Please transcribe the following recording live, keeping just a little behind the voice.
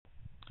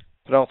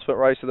Penultimate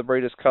race of the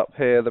Breeders' Cup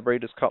here, the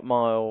Breeders' Cup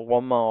mile,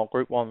 1 mile,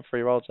 Group 1,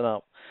 3 rods and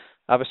up.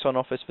 Avison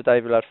Office for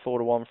David Ladd,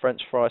 4-1.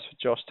 French Fries for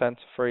Josh,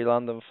 10-3.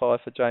 London 5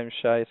 for James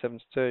Shea,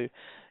 7-2.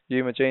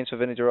 Yuma Jeans for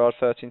Vinnie Gerard,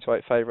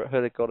 13-8 favourite.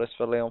 Hooded Goddess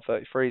for Leon,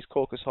 33s.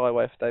 Caucus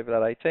Highway for David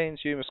Ladd, 18s.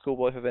 Yuma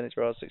Schoolboy for Vinnie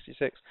Gerard,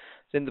 66.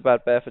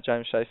 Zindabad Bear for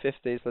James Shea,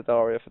 50s.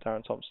 Ladaria for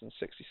Darren Thompson,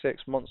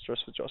 66. Monstrous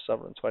for Josh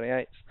Sutherland,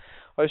 28s.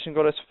 Ocean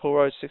Goddess for Paul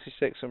Rhodes,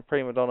 66. And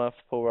Prima Donna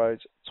for Paul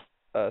Rhodes,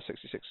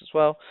 66 as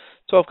well.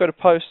 12 go to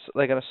post.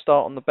 They're going to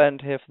start on the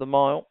bend here for the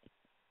mile.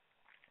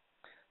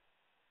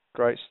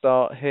 Great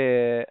start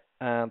here,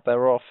 and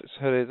they're off. It's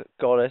Hooded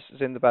Goddess.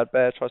 Zindabad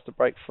Bear tries to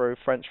break through.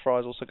 French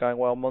Fries also going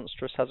well.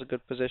 Monstrous has a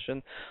good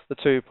position. The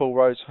two Paul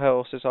Rhodes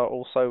horses are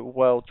also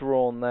well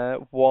drawn there.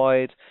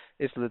 Wide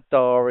is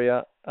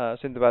Ladaria.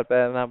 Zindabad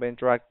Bear now being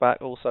dragged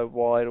back. Also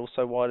wide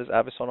is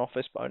Avison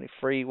Office, but only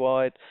 3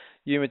 wide.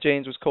 Yuma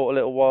Jeans was caught a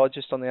little wide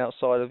just on the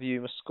outside of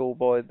Yuma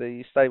Schoolboy,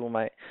 the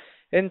stablemate.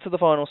 Into the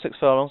final 6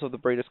 furlongs of the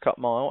Breeders' Cup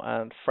mile,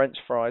 and French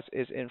Fries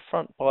is in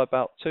front by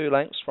about 2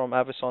 lengths from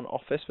Avison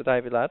Office for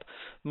David Ladd.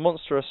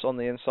 Monstrous on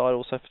the inside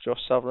also for Josh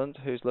Sutherland,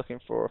 who's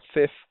looking for a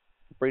 5th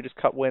Breeders'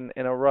 Cup win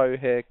in a row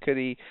here. Could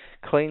he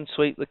clean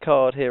sweep the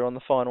card here on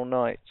the final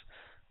night?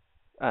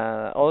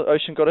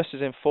 Ocean Goddess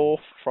is in 4th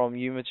from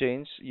Yuma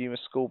Jeans, Yuma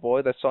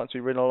Schoolboy. They're starting to be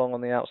ridden along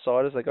on the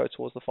outside as they go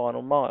towards the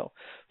final mile.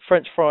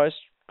 French Fries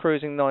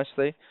cruising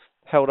nicely.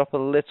 Held up a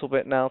little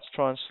bit now to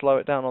try and slow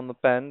it down on the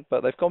bend,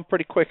 but they've gone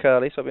pretty quick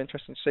early, so it'll be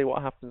interesting to see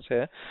what happens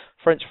here.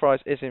 French Fries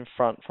is in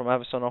front from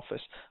Avison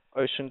Office.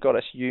 Ocean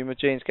Goddess, Yuma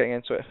Jeans getting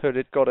into it.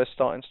 Hooded Goddess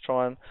starting to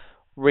try and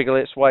wriggle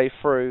its way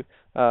through.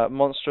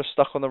 Monstrous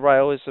stuck on the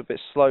rail is a bit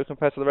slow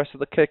compared to the rest of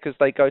the kick as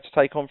they go to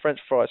take on French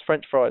Fries.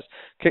 French Fries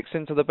kicks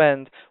into the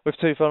bend with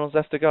 2 furlongs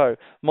left to go.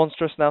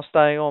 Monstrous now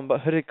staying on,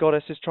 but Hooded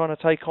Goddess is trying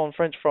to take on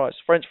French Fries.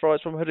 French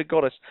Fries from Hooded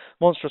Goddess.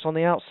 Monstrous on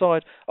the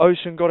outside.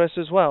 Ocean Goddess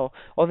as well.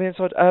 On the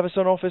inside,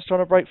 Avison Office trying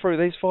to break through.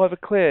 These 5 are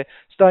clear.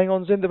 Staying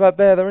on Zindabad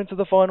Bear. They're into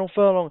the final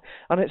furlong.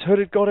 And it's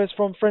Hooded Goddess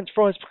from French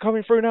Fries.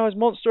 Coming through now is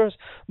Monstrous.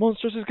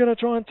 Monstrous is going to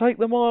try and take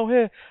the mile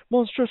here.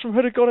 Monstrous from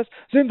Hooded Goddess.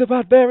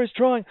 Zindabad Bear is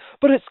trying,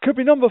 but it could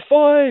be number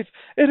 5.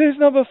 It is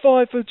number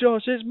 5 for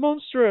Josh. It's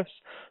Monstrous.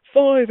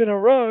 5 in a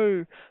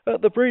row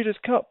at the Breeders'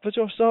 Cup for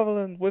Josh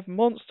Sutherland, with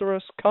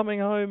Monstrous coming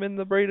home in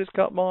the Breeders'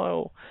 Cup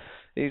mile.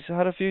 He's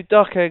had a few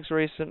duck eggs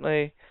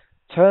recently.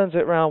 Turns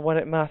it round when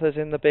it matters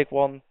in the big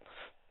one.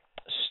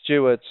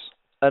 Stewards.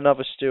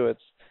 Another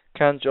Stewards.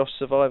 Can Josh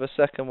survive a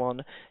second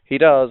one? He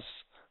does.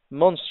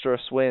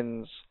 Monstrous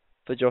wins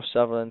for Josh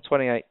Sutherland,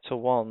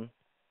 28-1.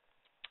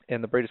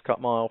 In the Breeders' Cup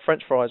mile.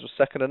 French Fries was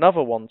second, another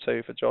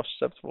 1-2 for Josh,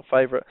 7th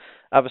favourite.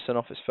 Avison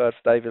Office third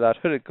for David Ladd.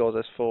 Hooded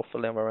Goddess 4th for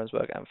Leon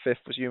Rensburg, and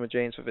 5th was Yuma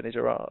Jeans for Vinnie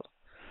Gerard.